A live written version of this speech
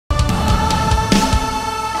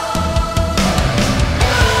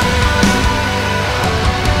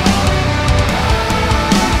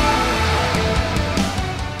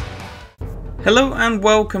Hello and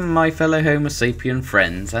welcome my fellow Homo sapien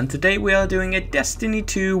friends, and today we are doing a Destiny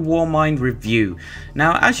 2 Warmind review.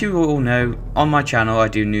 Now, as you all know, on my channel I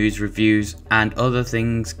do news, reviews and other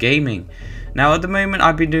things gaming. Now at the moment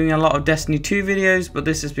I've been doing a lot of Destiny 2 videos, but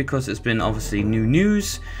this is because it's been obviously new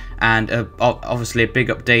news, and obviously a big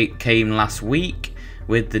update came last week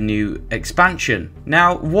with the new expansion.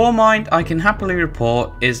 Now Warmind, I can happily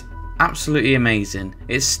report, is absolutely amazing.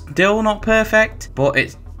 It's still not perfect, but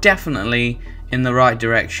it's definitely in the right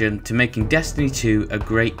direction to making Destiny 2 a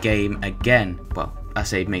great game again. Well, I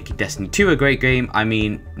say making Destiny 2 a great game, I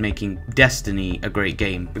mean making Destiny a great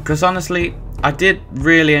game. Because honestly, I did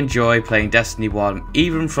really enjoy playing Destiny 1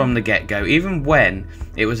 even from the get-go. Even when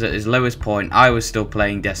it was at its lowest point, I was still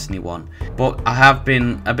playing Destiny 1. But I have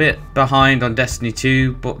been a bit behind on Destiny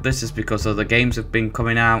 2, but this is because other games have been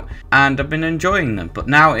coming out and I've been enjoying them. But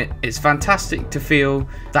now it's fantastic to feel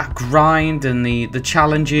that grind and the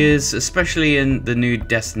challenges, especially in the new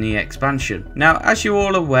Destiny expansion. Now, as you're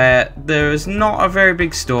all aware, there is not a very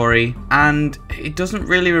big story and it doesn't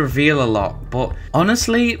really reveal a lot, but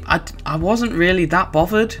honestly I wasn't really that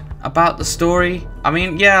bothered about the story. I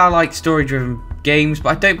mean, yeah, I like story driven games, but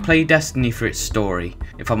I don't play Destiny for its story,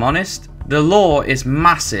 if I'm honest. The lore is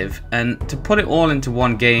massive, and to put it all into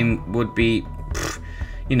one game would be,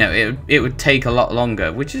 you know, it would take a lot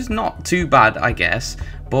longer, which is not too bad, I guess,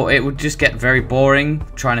 but it would just get very boring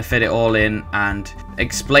trying to fit it all in and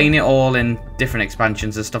explain it all in different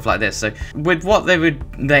expansions and stuff like this. So with what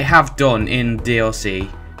they have done in DLC,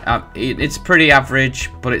 it's pretty average,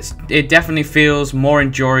 but it definitely feels more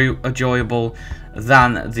enjoyable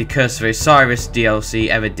than the Curse of Osiris DLC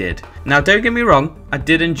ever did. Now, don't get me wrong, I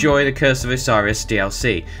did enjoy the Curse of Osiris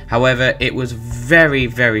DLC. However, it was very,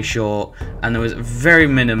 very short, and there was very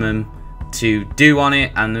minimum to do on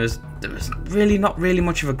it, and there was really not really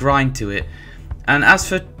much of a grind to it. And as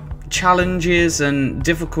for challenges and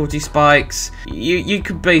difficulty spikes, you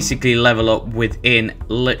could basically level up within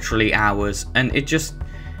literally hours, and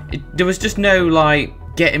there was just no like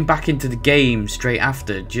getting back into the game straight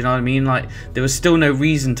after. Do you know what I mean? Like, there was still no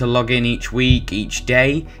reason to log in each week, each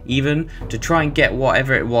day even, to try and get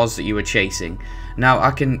whatever it was that you were chasing. Now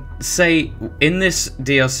I can say in this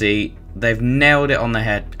DLC they've nailed it on the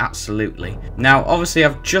head, absolutely. Now obviously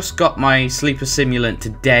I've just got my sleeper simulant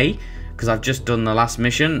today, because I've just done the last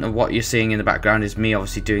mission, and what you're seeing in the background is me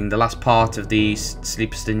obviously doing the last part of the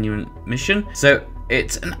sleeper stimulant mission. So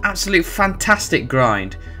it's an absolute fantastic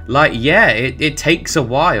grind. Like, yeah, it takes a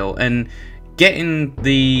while, and getting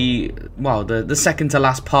the second to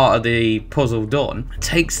last part of the puzzle done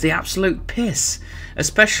takes the absolute piss,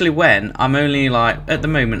 especially when I'm only like, at the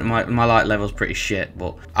moment my light level's pretty shit,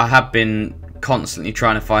 but I have been constantly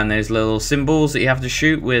trying to find those little symbols that you have to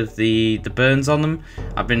shoot with the burns on them.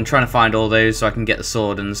 I've been trying to find all those so I can get the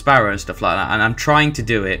sword and the sparrow and stuff like that, and I'm trying to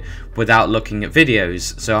do it without looking at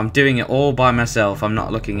videos. So I'm doing it all by myself. I'm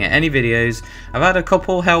not looking at any videos. I've had a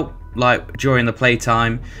couple help, like during the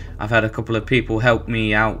playtime. I've had a couple of people help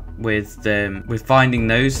me out with finding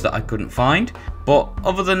those that I couldn't find. But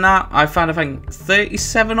other than that, I found, I think,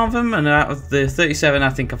 37 of them, and out of the 37 I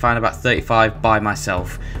think I found about 35 by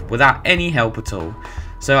myself without any help at all.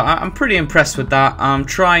 So I'm pretty impressed with that. I'm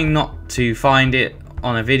trying not to find it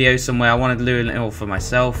on a video somewhere. I want to learn it all for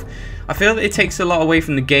myself. I feel that it takes a lot away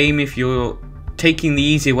from the game if you're taking the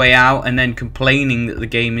easy way out and then complaining that the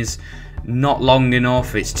game is not long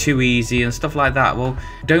enough, it's too easy and stuff like that. Well,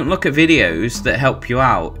 don't look at videos that help you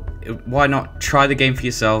out. Why not try the game for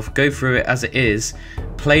yourself, go through it as it is,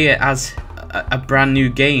 play it as a brand new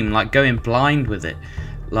game, like going blind with it,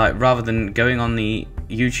 like rather than going on the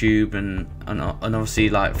YouTube and obviously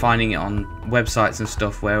like finding it on websites and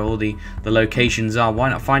stuff where all the locations are. Why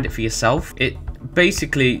not find it for yourself? It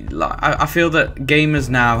basically, like, I feel that gamers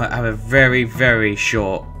now have a very, very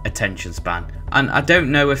short attention span, and I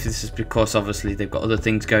don't know if this is because obviously they've got other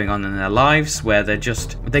things going on in their lives where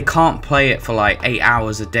they can't play it for like 8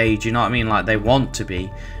 hours a day. Do you know what I mean? Like, they want to be.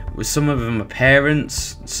 Some of them are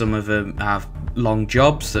parents, some of them have long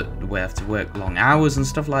jobs that we have to work long hours and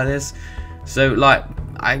stuff like this. So like,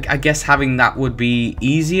 I guess having that would be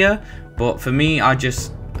easier, but for me, I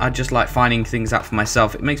just like finding things out for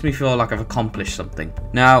myself. It makes me feel like I've accomplished something.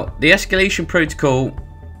 Now, the escalation protocol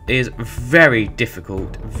is very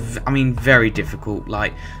difficult. I mean, very difficult.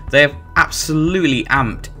 Like, they have absolutely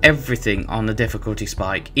amped everything on the difficulty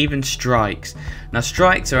spike, even strikes. Now,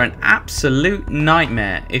 strikes are an absolute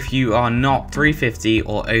nightmare if you are not 350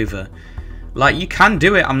 or over. Like, you can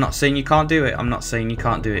do it. I'm not saying you can't do it. I'm not saying you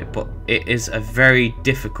can't do it, but it is a very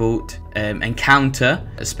difficult encounter,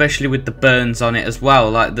 especially with the burns on it as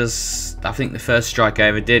well. Like, I think the first strike I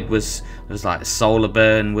ever did was like solar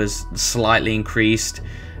burn was slightly increased,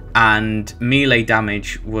 and melee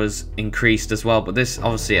damage was increased as well. But this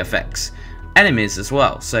obviously affects enemies as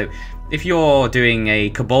well. So if you're doing a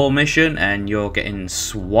Cabal mission and you're getting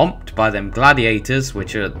swamped by them gladiators,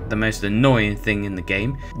 which are the most annoying thing in the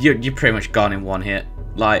game, you're pretty much gone in one hit.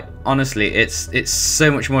 Like, honestly, it's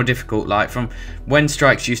so much more difficult. Like, from when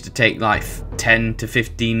strikes used to take like 10 to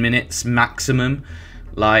 15 minutes maximum,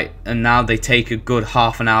 like, and now they take a good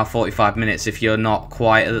half an hour, 45 minutes if you're not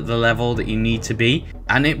quite at the level that you need to be.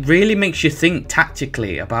 And it really makes you think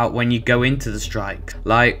tactically about when you go into the strike.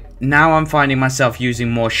 Like, now I'm finding myself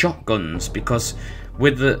using more shotguns, because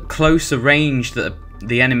with the closer range that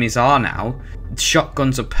the enemies are now,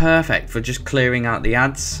 shotguns are perfect for just clearing out the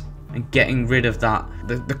ads and getting rid of that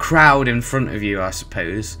the crowd in front of you, I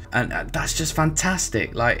suppose. And that's just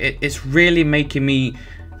fantastic. Like, it's really making me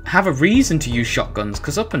have a reason to use shotguns,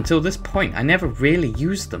 because up until this point I never really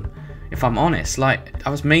used them, if I'm honest. Like, I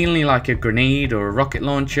was mainly like a grenade or a rocket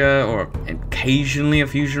launcher, or occasionally a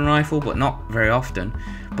fusion rifle, but not very often.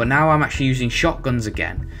 But now I'm actually using shotguns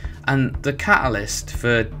again, and the catalyst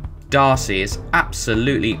for Darcy is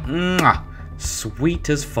absolutely sweet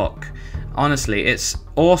as fuck. Honestly, it's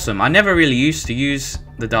awesome. I never really used to use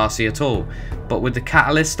the Darcy at all, but with the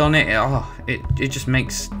catalyst on it, it just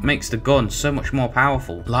makes the gun so much more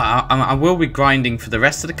powerful. Like, I will be grinding for the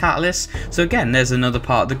rest of the catalyst, so again, there's another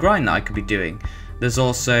part of the grind that I could be doing. There's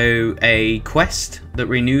also a quest that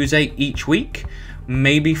renews each week,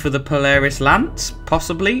 maybe for the Polaris Lance,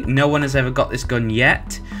 possibly. No one has ever got this gun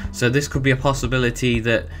yet, so this could be a possibility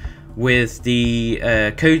that with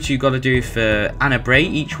the codes you got to do for Anna Bray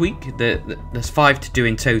each week, there's 5 to do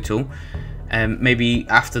in total. Maybe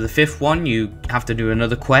after the 5th one you have to do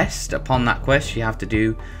another quest. Upon that quest you have to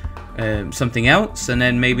do something else, and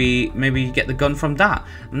then maybe you get the gun from that,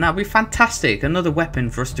 and that'd be fantastic. Another weapon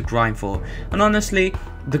for us to grind for. And honestly,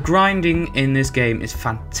 the grinding in this game is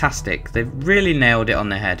fantastic. They've really nailed it on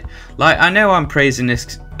the head. Like, I know I'm praising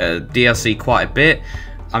this DLC quite a bit.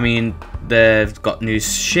 I mean, they've got new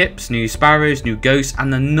ships, new sparrows, new ghosts,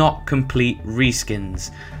 and they're not complete reskins.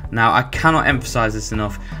 Now, I cannot emphasize this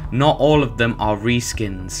enough. Not all of them are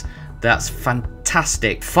reskins. That's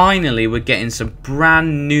fantastic. Finally, we're getting some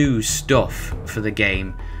brand new stuff for the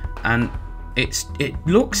game, and it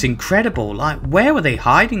looks incredible. Like, where were they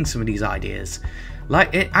hiding some of these ideas?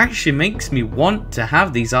 Like, it actually makes me want to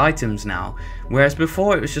have these items now, whereas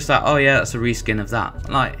before it was just like, oh yeah, that's a reskin of that.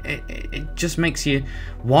 Like, it just makes you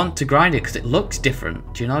want to grind it because it looks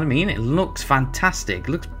different. Do you know what I mean? It looks fantastic. It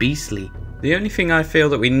looks beastly. The only thing I feel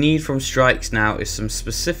that we need from strikes now is some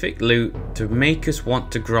specific loot to make us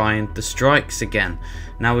want to grind the strikes again.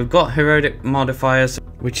 Now, we've got heroic modifiers,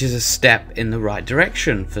 which is a step in the right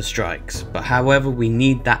direction for strikes, but however, we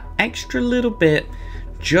need that extra little bit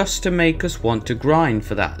just to make us want to grind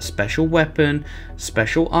for that special weapon,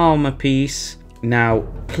 special armor piece. Now,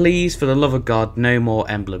 please, for the love of God, no more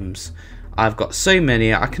emblems. I've got so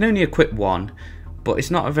many, I can only equip one, but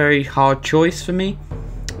it's not a very hard choice for me.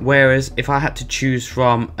 Whereas if I had to choose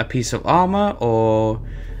from a piece of armor or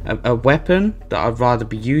a weapon that I'd rather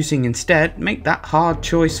be using instead, make that hard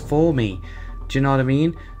choice for me. Do you know what I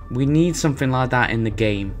mean? We need something like that in the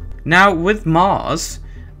game. Now, with Mars,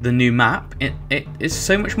 the new map, it is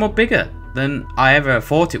so much more bigger than I ever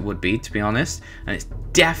thought it would be, to be honest, and it's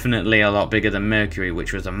definitely a lot bigger than Mercury,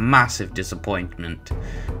 which was a massive disappointment,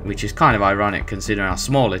 which is kind of ironic considering how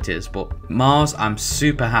small it is. But Mars, I'm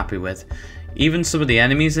super happy with. Even some of the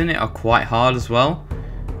enemies in it are quite hard as well,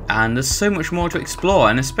 and there's so much more to explore,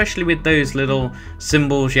 and especially with those little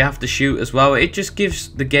symbols you have to shoot as well, it just gives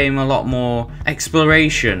the game a lot more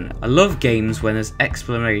exploration. I love games when there's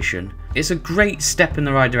exploration. It's a great step in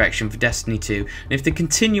the right direction for Destiny 2, and if they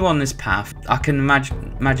continue on this path, I can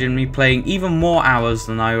imagine me playing even more hours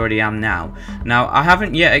than I already am now. Now, I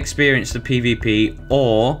haven't yet experienced the PvP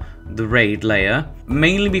or the raid layer,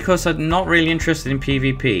 mainly because I'm not really interested in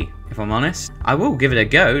PvP, if I'm honest. I will give it a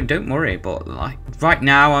go, don't worry, but like right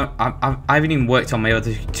now I haven't even worked on my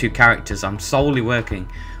other 2 characters. I'm solely working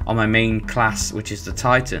on my main class, which is the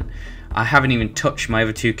Titan. I haven't even touched my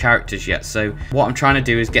other 2 characters yet, so what I'm trying to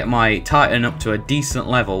do is get my Titan up to a decent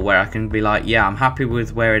level where I can be like, yeah, I'm happy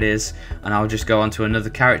with where it is, and I'll just go on to another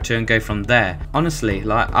character and go from there. Honestly,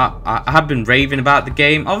 like I have been raving about the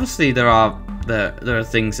game. Obviously there are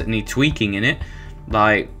things that need tweaking in it,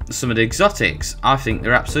 Like some of the exotics, I think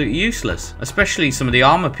they're absolutely useless, especially some of the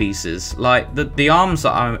armor pieces. Like the arms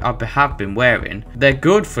that I have been wearing, they're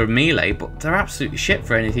good for melee, but they're absolutely shit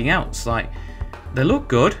for anything else. Like, they look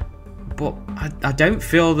good, but I don't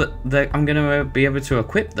feel that I'm going to be able to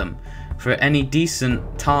equip them for any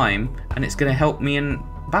decent time, and it's going to help me in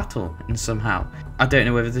battle in somehow. I don't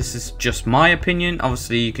know whether this is just my opinion.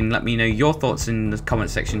 Obviously, you can let me know your thoughts in the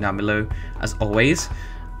comment section down below, as always.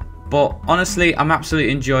 But honestly, I'm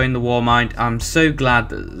absolutely enjoying the Warmind. I'm so glad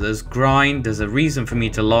that there's grind. There's a reason for me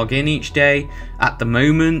to log in each day at the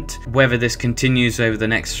moment. Whether this continues over the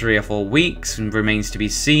next 3 or 4 weeks remains to be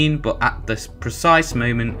seen. But at this precise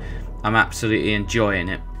moment, I'm absolutely enjoying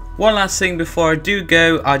it. One last thing before I do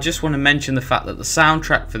go, I just want to mention the fact that the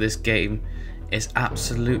soundtrack for this game is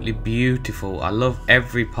absolutely beautiful. I love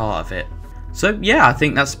every part of it. So yeah, I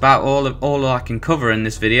think that's about all I can cover in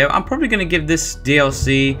this video. I'm probably going to give this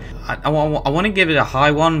DLC, I want to give it a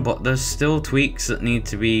high one, but there's still tweaks that need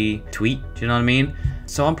to be tweaked, do you know what I mean?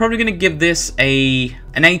 So I'm probably going to give this an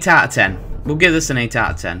 8 out of 10. We'll give this an 8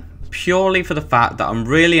 out of 10. Purely for the fact that I'm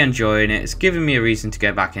really enjoying it. It's giving me a reason to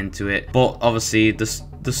go back into it. But obviously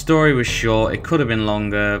the story was short, it could have been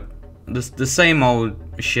longer. The same old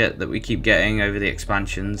shit that we keep getting over the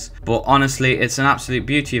expansions, but honestly, it's an absolute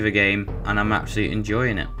beauty of a game and I'm absolutely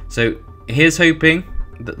enjoying it. So here's hoping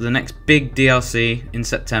that the next big DLC in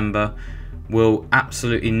September will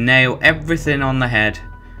absolutely nail everything on the head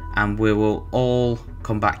and we will all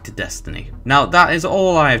come back to Destiny. Now that is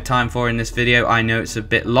all I have time for in this video. I know it's a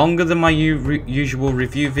bit longer than my usual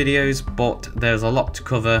review videos, but there's a lot to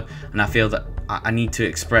cover and I feel that I need to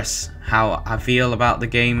express how I feel about the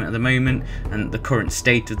game at the moment and the current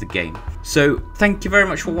state of the game. So thank you very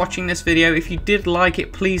much for watching this video. If you did like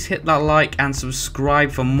it, please hit that like and subscribe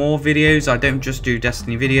for more videos. I don't just do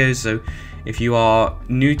Destiny videos, so if you are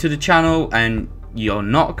new to the channel and you're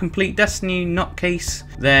not a complete Destiny nutcase,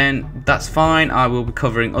 then that's fine. I will be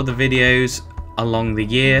covering other videos along the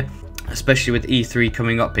year, especially with E3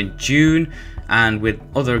 coming up in June and with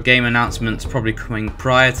other game announcements probably coming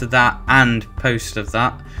prior to that and post of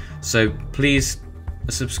that. So please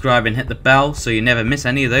subscribe and hit the bell so you never miss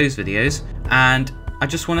any of those videos. And I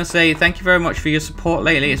just want to say thank you very much for your support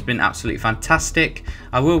lately. It's been absolutely fantastic.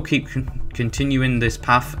 I will keep continuing this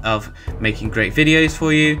path of making great videos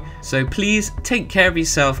for you. So please take care of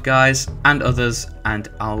yourself, guys, and others, and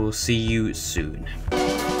I will see you soon.